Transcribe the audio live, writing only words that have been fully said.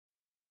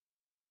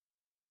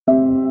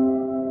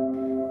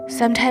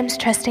Sometimes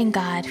trusting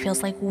God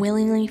feels like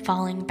willingly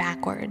falling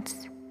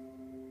backwards.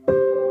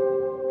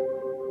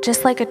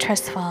 Just like a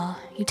trust fall,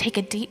 you take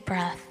a deep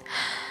breath,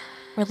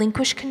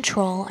 relinquish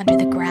control under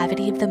the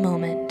gravity of the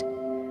moment,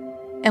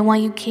 and while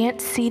you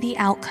can't see the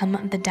outcome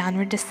of the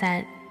downward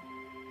descent,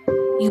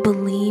 you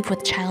believe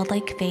with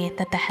childlike faith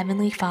that the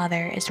Heavenly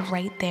Father is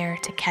right there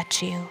to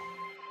catch you.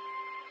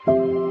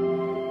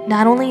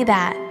 Not only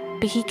that,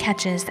 but He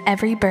catches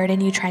every burden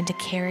you tried to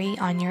carry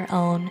on your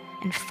own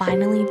and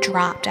finally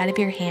dropped out of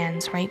your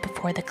hands right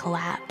before the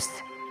collapse.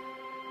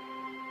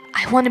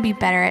 I want to be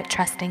better at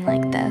trusting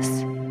like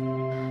this,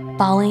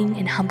 falling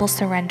in humble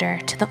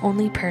surrender to the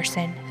only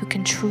person who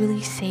can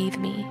truly save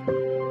me,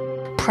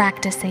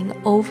 practicing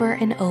over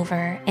and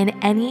over in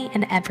any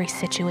and every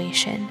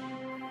situation,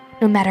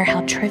 no matter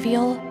how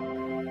trivial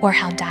or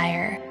how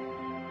dire,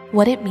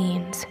 what it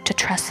means to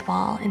trust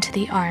fall into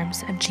the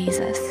arms of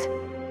Jesus.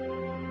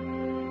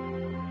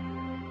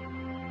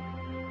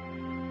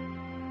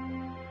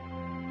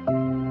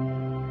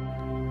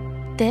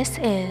 This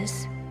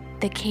is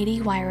the Katy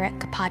Weirich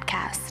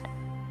podcast.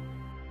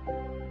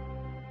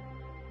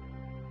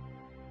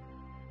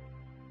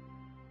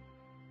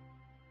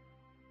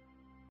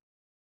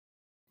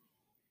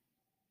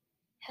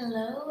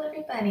 Hello,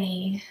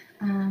 everybody.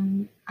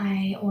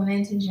 I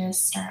wanted to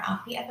just start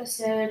off the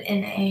episode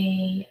in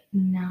a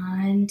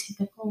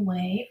non-typical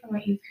way from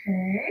what you've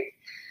heard.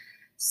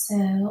 So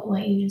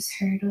what you just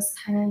heard was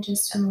kind of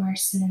just a more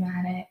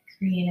cinematic,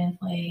 creative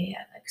way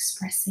of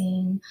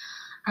expressing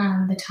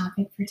the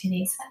topic for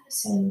today's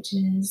episode, which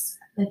is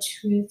the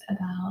truth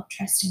about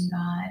trusting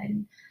God,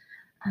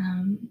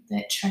 and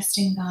that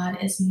trusting God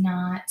is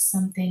not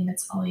something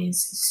that's always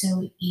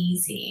so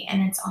easy,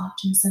 and it's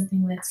often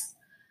something that's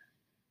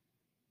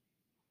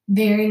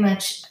very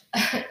much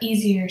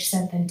easier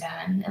said than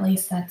done. At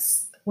least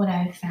that's what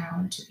I've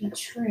found to be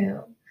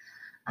true.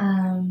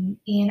 And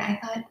I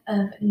thought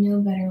of no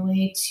better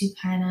way to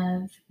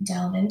kind of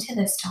delve into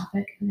this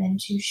topic than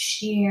to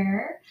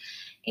share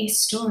a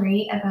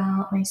story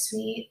about my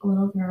sweet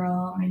little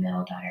girl, my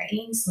middle daughter,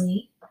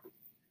 Ainsley.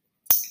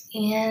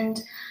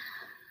 And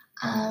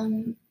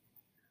I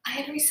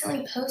had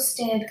recently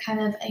posted kind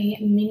of a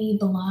mini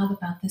blog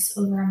about this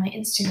over on my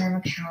Instagram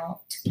account.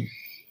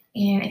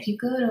 And if you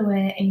go to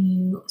it and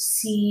you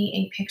see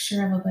a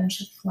picture of a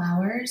bunch of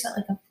flowers at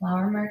like a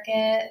flower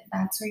market,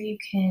 that's where you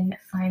can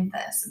find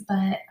this.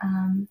 But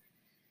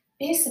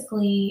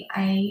basically,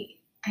 I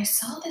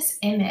saw this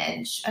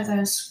image as I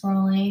was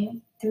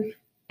scrolling through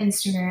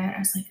Instagram. I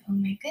was like, oh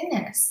my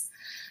goodness,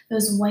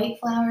 those white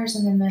flowers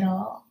in the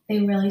middle, they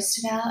really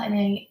stood out. And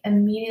I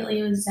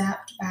immediately was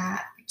zapped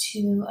back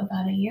to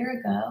about a year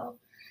ago.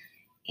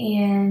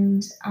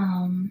 And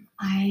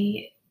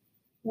I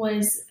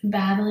was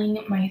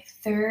battling my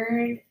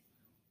third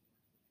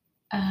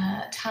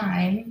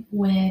time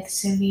with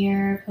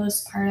severe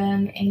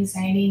postpartum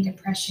anxiety and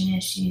depression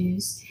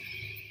issues.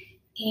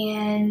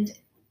 And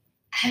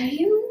have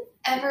you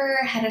ever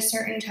had a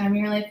certain time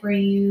in your life where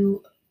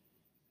you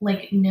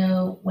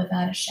know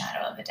without a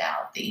shadow of a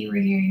doubt that you were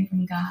hearing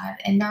from God,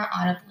 and not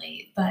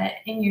audibly, but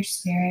in your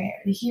spirit,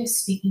 that He was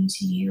speaking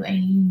to you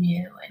and you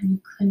knew and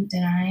you couldn't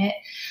deny it?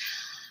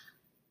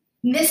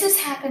 This has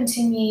happened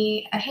to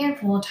me a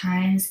handful of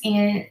times,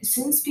 and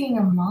since being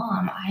a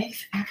mom,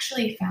 I've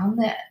actually found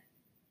that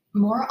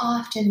more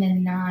often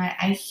than not,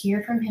 I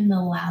hear from Him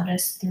the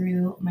loudest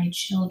through my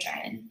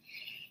children.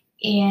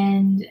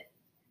 And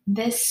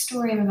this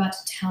story I'm about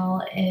to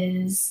tell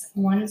is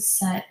one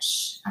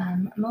such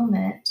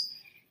moment.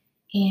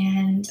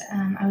 And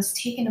I was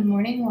taking a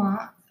morning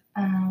walk.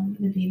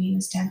 The baby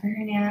was down for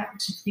her nap,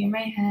 to clear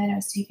my head. I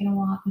was taking a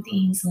walk with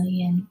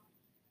Ainsley, and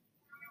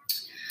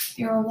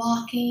we were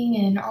walking,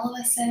 and all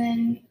of a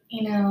sudden,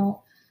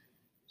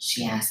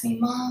 she asked me,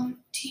 Mom,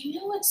 do you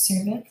know what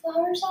servant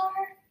flowers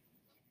are?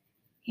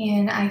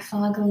 And I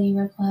foggily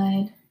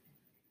replied,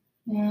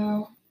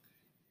 no.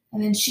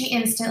 And then she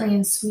instantly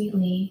and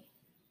sweetly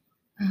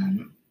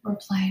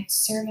replied,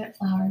 servant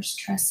flowers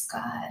trust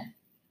God.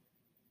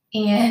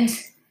 And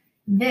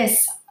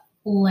this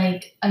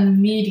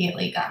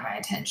immediately got my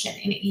attention,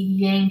 and it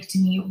yanked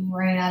me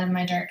right out of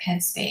my dark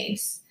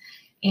headspace.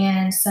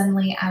 And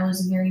suddenly I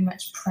was very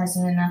much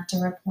present enough to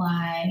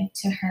reply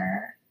to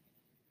her,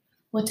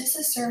 what does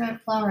a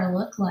servant flower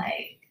look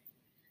like?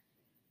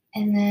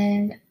 And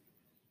then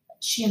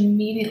she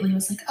immediately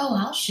was like, oh,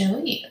 I'll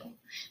show you.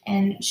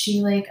 And she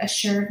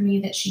assured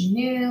me that she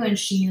knew, and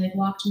she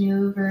walked me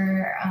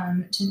over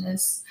to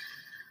this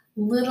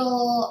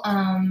little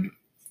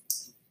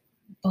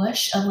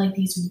bush of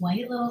these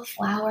white little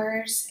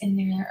flowers in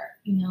their,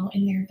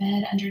 in their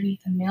bed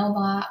underneath a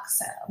mailbox,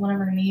 one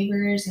of our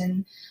neighbors.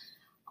 And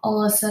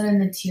all of a sudden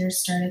the tears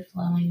started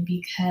flowing,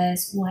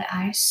 because what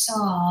I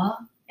saw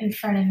in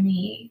front of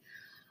me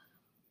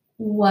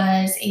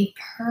was a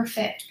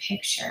perfect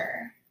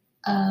picture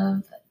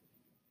of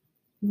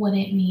what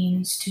it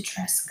means to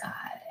trust God.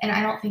 And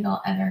I don't think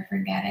I'll ever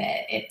forget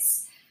it.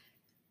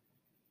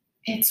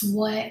 It's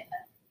what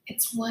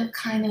it's what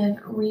kind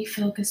of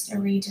refocused or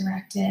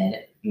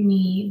redirected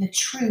me, the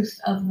truth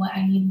of what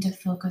I needed to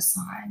focus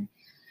on.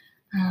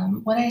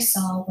 What I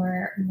saw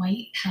were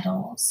white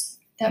petals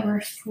that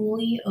were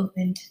fully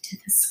opened to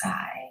the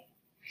sky.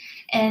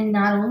 And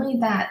not only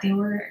that, they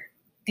were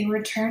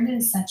turned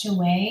in such a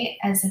way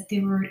as if they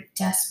were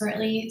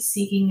desperately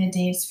seeking the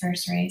day's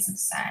first rays of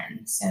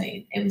sun. So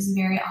it was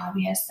very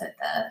obvious that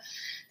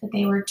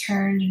they were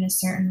turned in a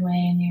certain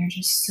way and they were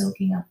just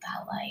soaking up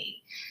that light.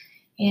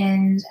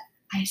 And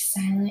I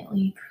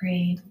silently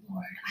prayed,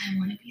 Lord, I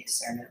want to be a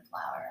servant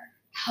flower.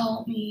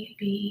 Help me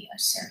be a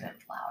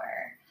servant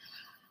flower.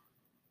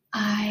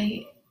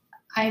 I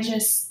I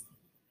just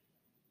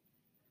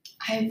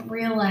I've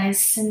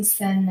realized since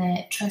then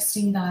that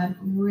trusting God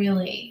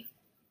really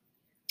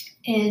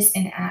is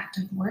an act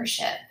of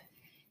worship.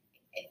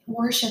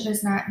 Worship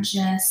is not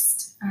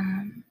just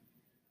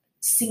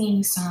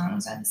singing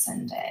songs on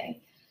Sunday.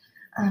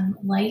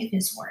 Life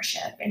is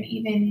worship, and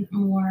even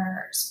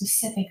more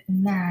specific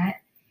than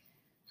that,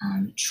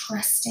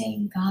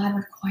 trusting God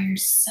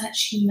requires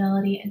such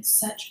humility and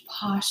such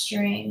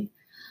posturing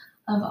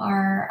of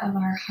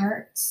our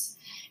hearts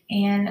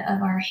and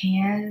of our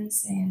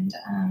hands and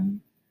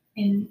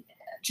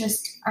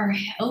just our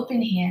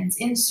open hands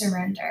in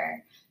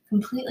surrender,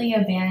 completely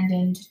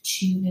abandoned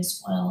to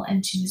His will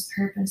and to His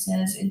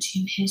purposes and to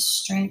His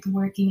strength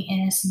working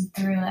in us and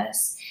through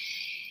us.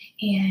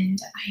 And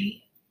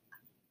I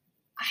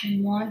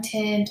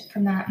wanted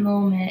from that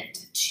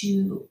moment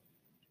to,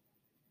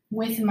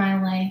 with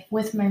my life,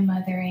 with my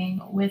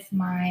mothering, with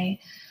my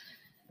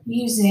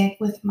music,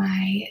 with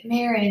my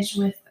marriage,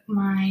 with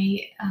my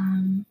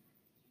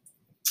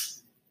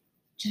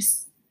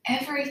just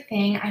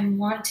everything, I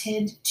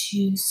wanted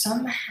to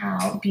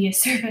somehow be a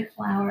servant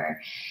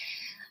flower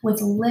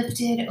with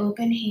lifted,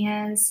 open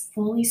hands,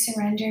 fully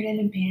surrendered and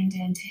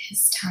abandoned to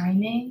His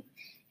timing,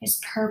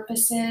 His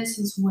purposes,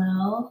 His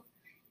will,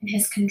 and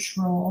His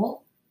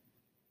control,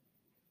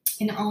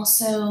 and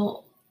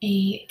also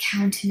a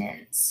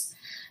countenance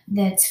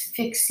that's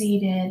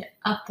fixated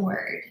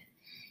upward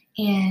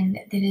and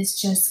that is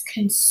just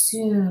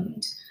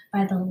consumed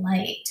by the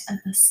light of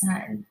the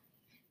sun.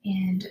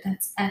 And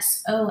that's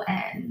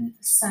SON,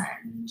 the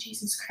Son,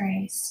 Jesus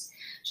Christ,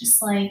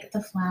 just like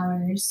the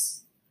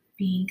flowers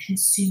being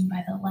consumed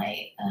by the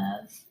light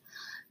of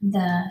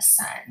the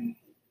sun,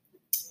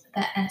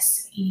 the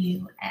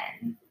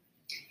SUN.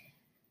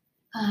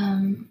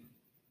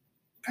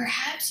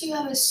 Perhaps you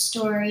have a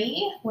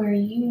story where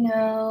you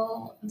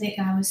know that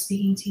God was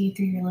speaking to you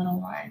through your little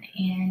one,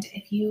 and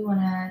if you want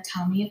to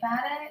tell me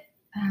about it,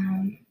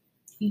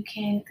 you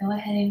can go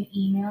ahead and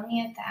email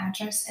me at the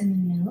address in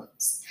the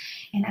notes,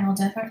 and I will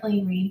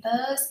definitely read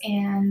those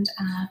and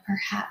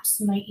perhaps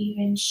might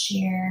even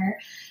share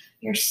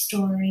your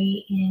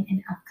story in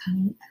an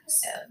upcoming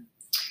episode.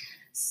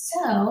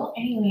 So,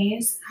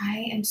 anyways,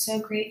 I am so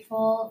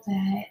grateful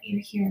that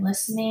you're here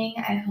listening.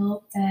 I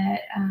hope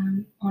that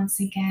once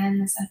again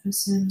this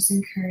episode was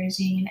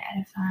encouraging and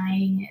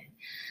edifying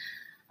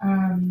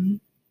and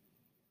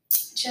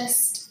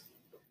just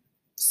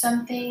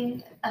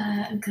something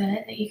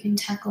good that you can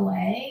tuck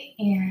away.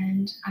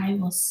 And I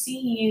will see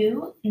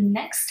you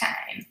next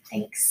time.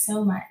 Thanks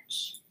so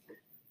much.